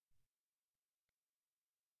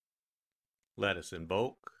Let us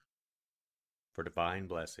invoke for divine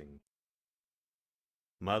blessing.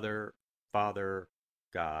 Mother, Father,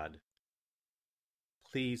 God,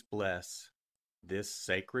 please bless this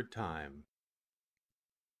sacred time.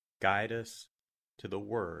 Guide us to the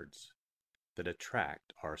words that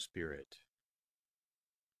attract our spirit.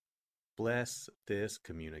 Bless this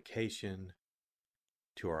communication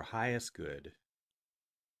to our highest good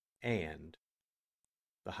and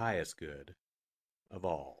the highest good of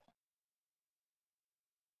all.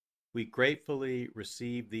 We gratefully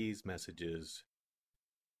receive these messages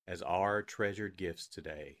as our treasured gifts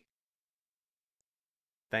today.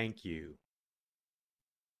 Thank you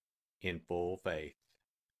in full faith.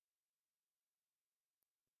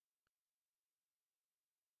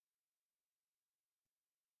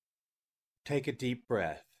 Take a deep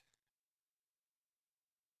breath.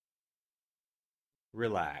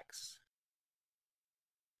 Relax.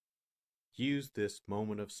 Use this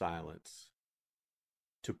moment of silence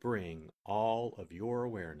to bring all of your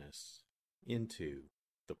awareness into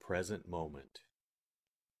the present moment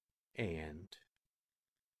and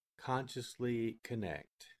consciously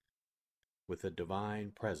connect with the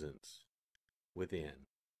divine presence within.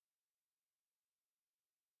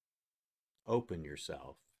 Open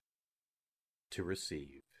yourself to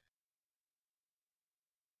receive.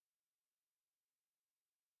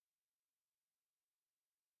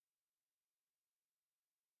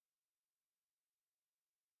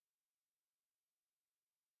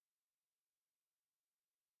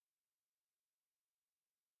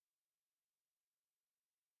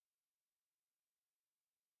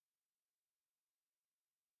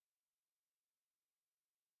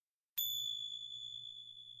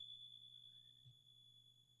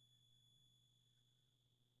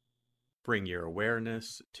 Bring your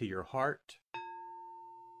awareness to your heart.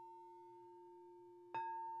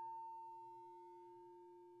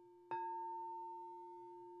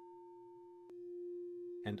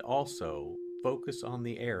 And also focus on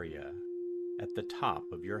the area at the top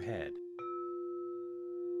of your head.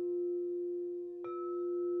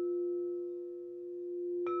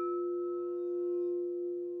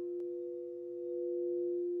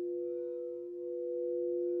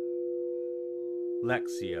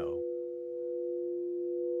 Lectio.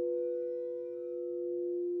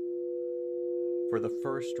 For the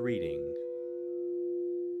first reading,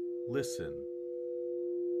 listen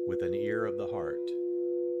with an ear of the heart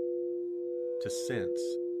to sense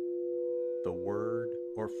the word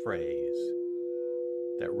or phrase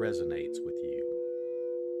that resonates with you.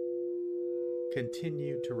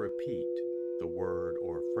 Continue to repeat the word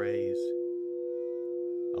or phrase.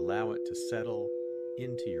 Allow it to settle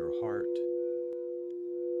into your heart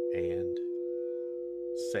and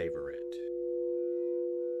savor it.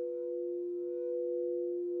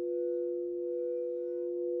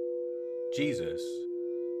 Jesus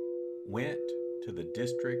went to the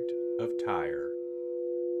district of Tyre.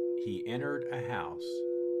 He entered a house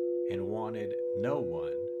and wanted no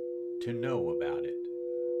one to know about it,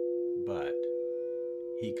 but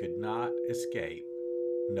he could not escape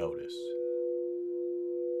notice.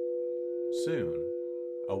 Soon,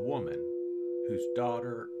 a woman whose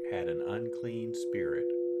daughter had an unclean spirit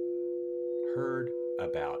heard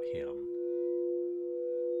about him.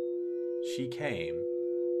 She came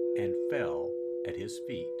and fell at his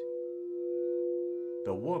feet.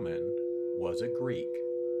 The woman was a Greek,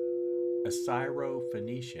 a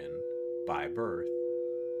Syro-Phoenician by birth,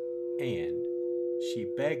 and she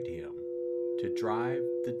begged him to drive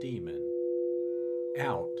the demon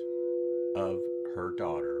out of her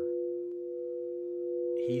daughter.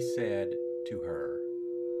 He said to her,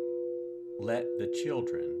 "Let the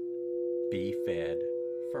children be fed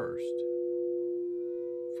first,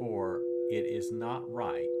 for it is not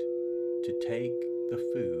right to take the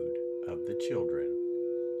food of the children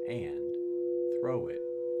and throw it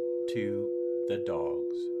to the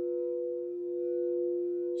dogs."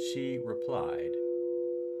 She replied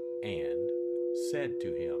and said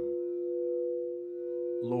to him,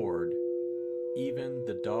 "Lord, even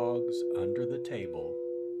the dogs under the table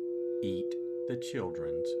eat the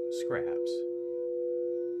children's scraps."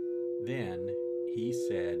 Then he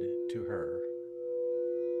said to her,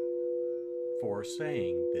 "For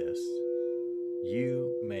saying this,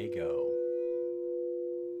 you may go.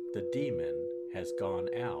 The demon has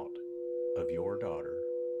gone out of your daughter."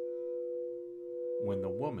 When the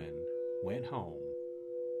woman went home,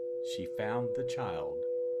 she found the child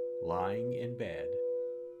lying in bed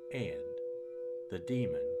and the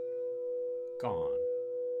demon gone.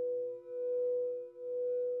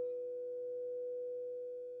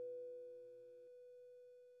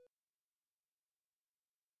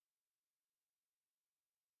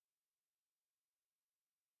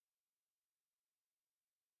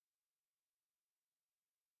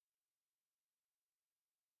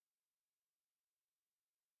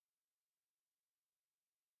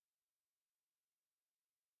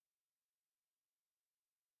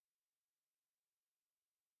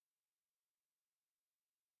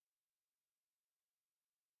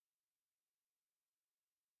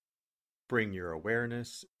 Bring your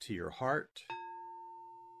awareness to your heart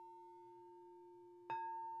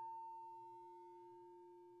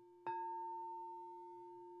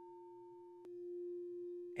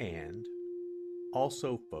and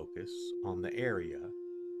also focus on the area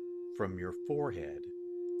from your forehead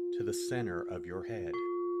to the center of your head.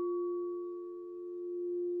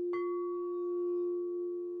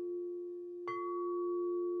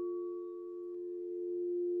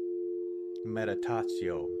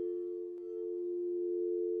 Meditatio.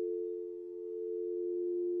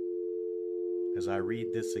 As I read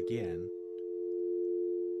this again,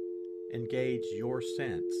 engage your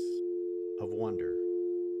sense of wonder.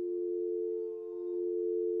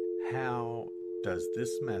 How does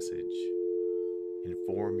this message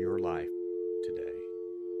inform your life today?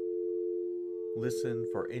 Listen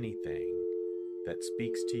for anything that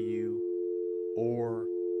speaks to you or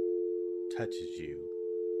touches you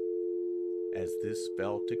as this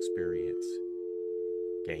felt experience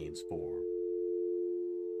gains form.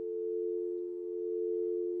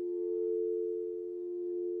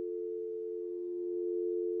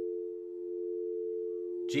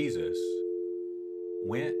 Jesus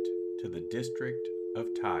went to the district of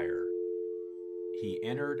Tyre. He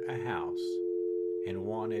entered a house and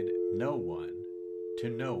wanted no one to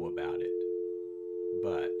know about it,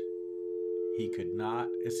 but he could not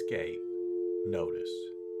escape notice.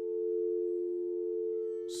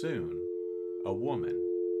 Soon, a woman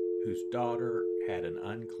whose daughter had an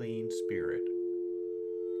unclean spirit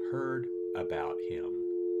heard about him.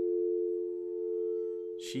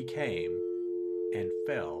 She came and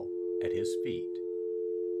fell at his feet.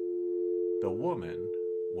 The woman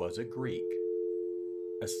was a Greek,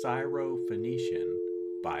 a Syro-Phoenician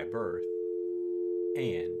by birth,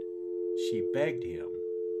 and she begged him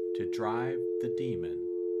to drive the demon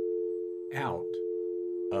out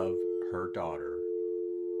of her daughter.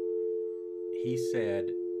 He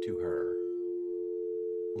said to her,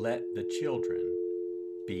 "Let the children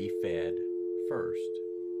be fed first,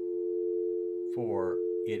 for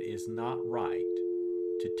it is not right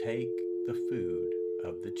to take the food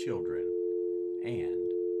of the children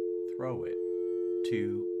and throw it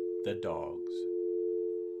to the dogs."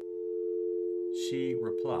 She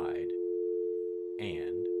replied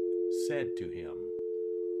and said to him,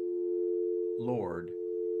 "Lord,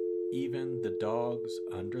 even the dogs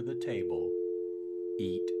under the table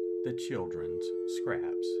eat the children's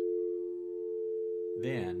scraps."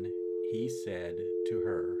 Then he said to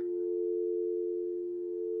her,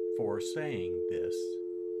 "For saying this,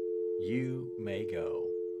 you may go.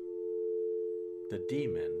 The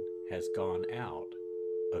demon has gone out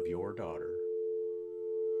of your daughter."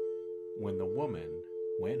 When the woman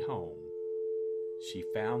went home, she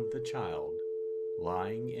found the child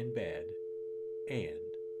lying in bed and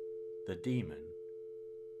the demon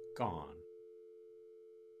gone.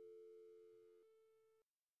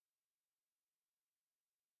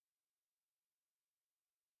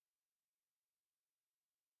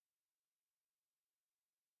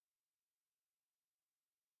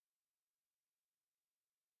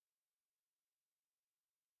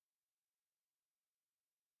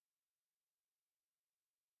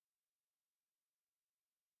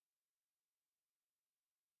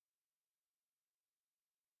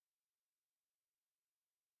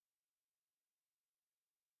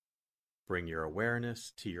 Bring your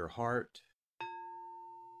awareness to your heart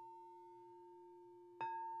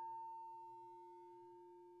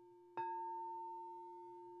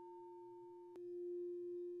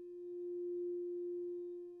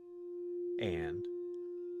and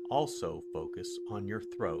also focus on your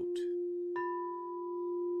throat.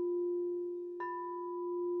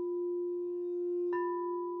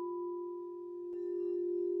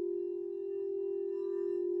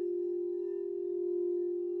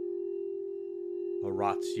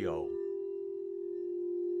 Oratio.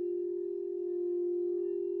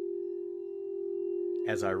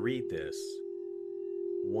 As I read this,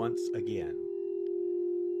 once again,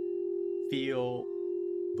 feel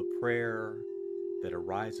the prayer that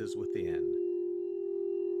arises within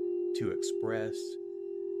to express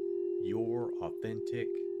your authentic,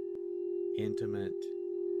 intimate,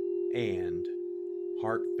 and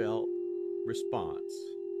heartfelt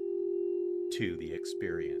response to the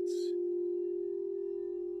experience.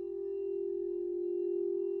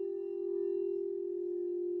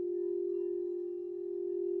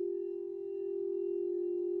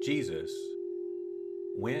 Jesus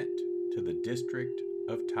went to the district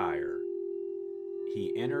of Tyre.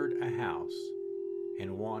 He entered a house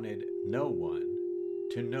and wanted no one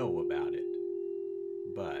to know about it,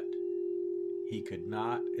 but he could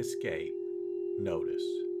not escape notice.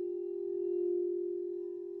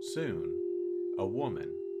 Soon, a woman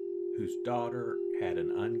whose daughter had an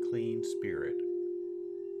unclean spirit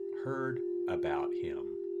heard about him.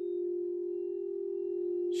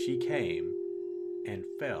 She came and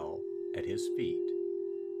fell at his feet.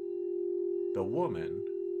 The woman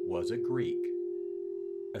was a Greek,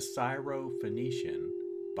 a Syrophoenician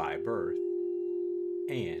by birth,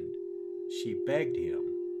 and she begged him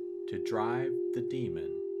to drive the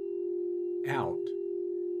demon out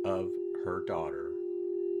of her daughter.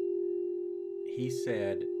 He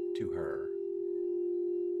said to her,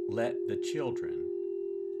 "Let the children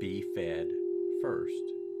be fed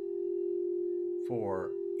first,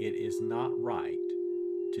 for it is not right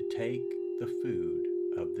to take the food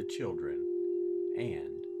of the children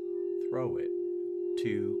and throw it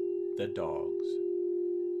to the dogs."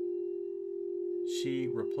 She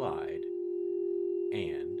replied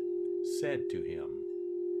and said to him,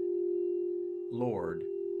 "Lord,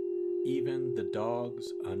 even the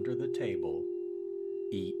dogs under the table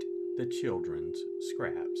eat the children's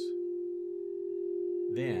scraps."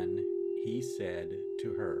 Then he said to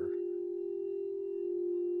her,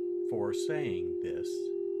 "For saying this,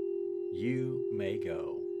 you may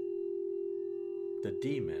go. The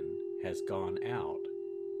demon has gone out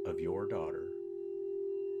of your daughter."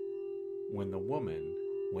 When the woman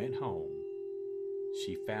went home,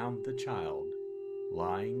 she found the child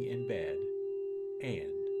lying in bed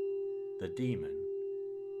and the demon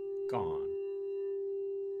gone.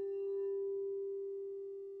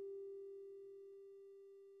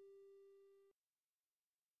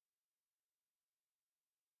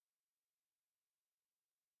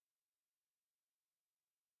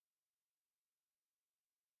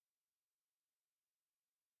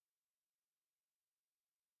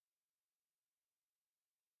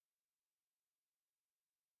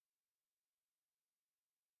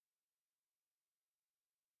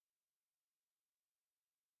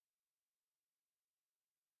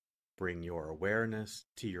 Bring your awareness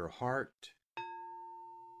to your heart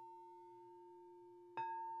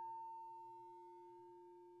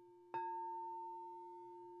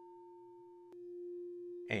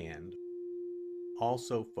and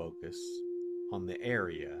also focus on the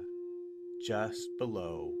area just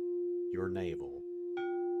below your navel.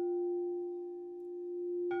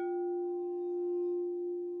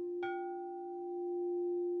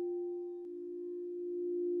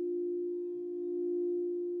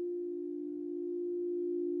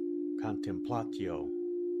 Contemplatio.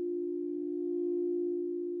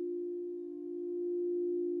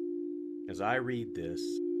 As I read this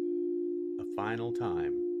a final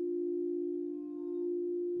time,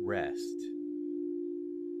 rest.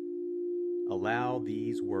 Allow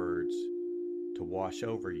these words to wash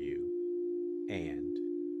over you and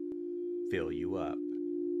fill you up.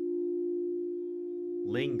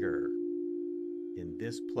 Linger in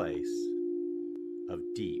this place of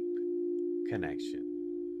deep connection.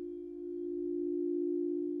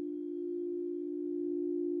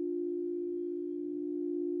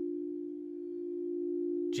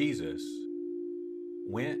 Jesus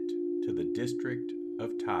went to the district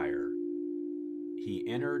of Tyre. He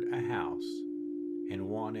entered a house and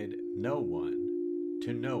wanted no one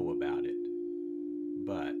to know about it,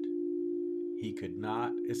 but he could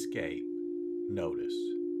not escape notice.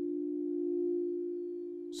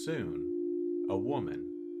 Soon, a woman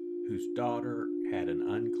whose daughter had an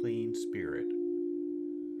unclean spirit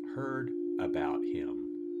heard about him.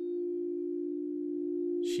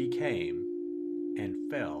 She came and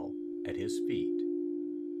fell at his feet.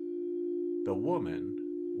 The woman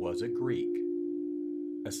was a Greek,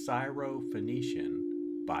 a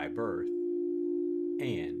Syrophoenician by birth,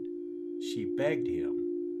 and she begged him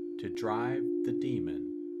to drive the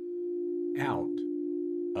demon out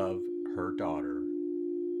of her daughter.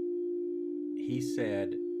 He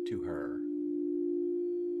said to her,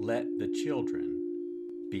 "Let the children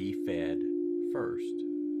be fed first,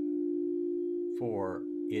 for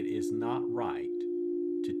it is not right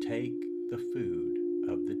to take the food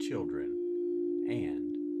of the children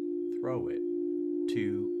and throw it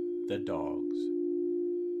to the dogs."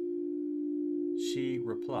 She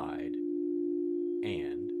replied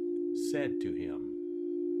and said to him,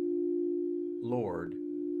 "Lord,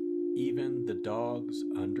 even the dogs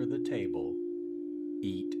under the table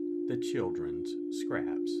eat the children's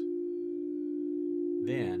scraps."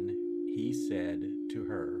 Then he said to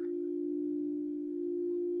her,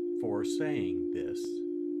 "For saying this,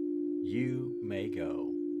 you may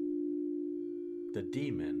go. The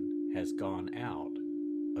demon has gone out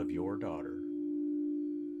of your daughter."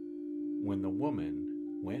 When the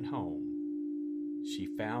woman went home, she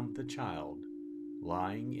found the child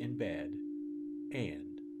lying in bed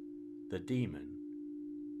and the demon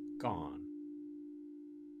gone.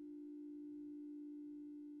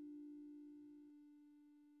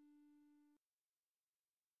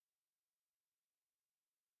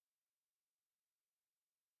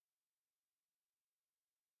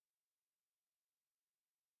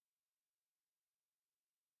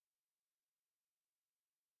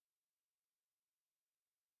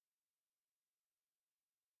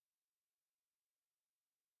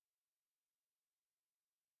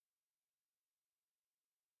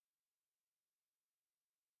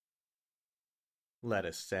 Let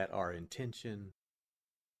us set our intention.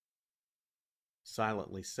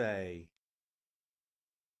 Silently say,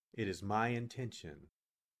 it is my intention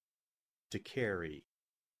to carry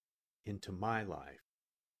into my life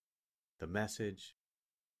the message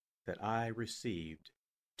that I received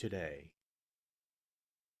today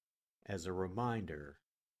as a reminder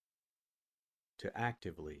to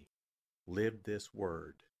actively live this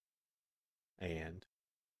word and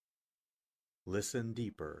listen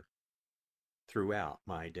deeper throughout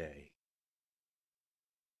my day.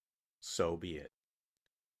 So be it.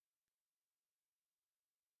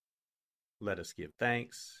 Let us give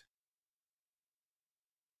thanks.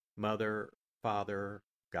 Mother, Father,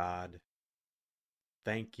 God,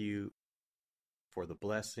 thank you for the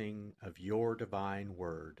blessing of your divine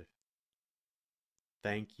word.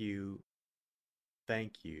 Thank you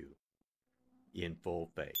in full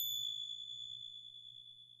faith.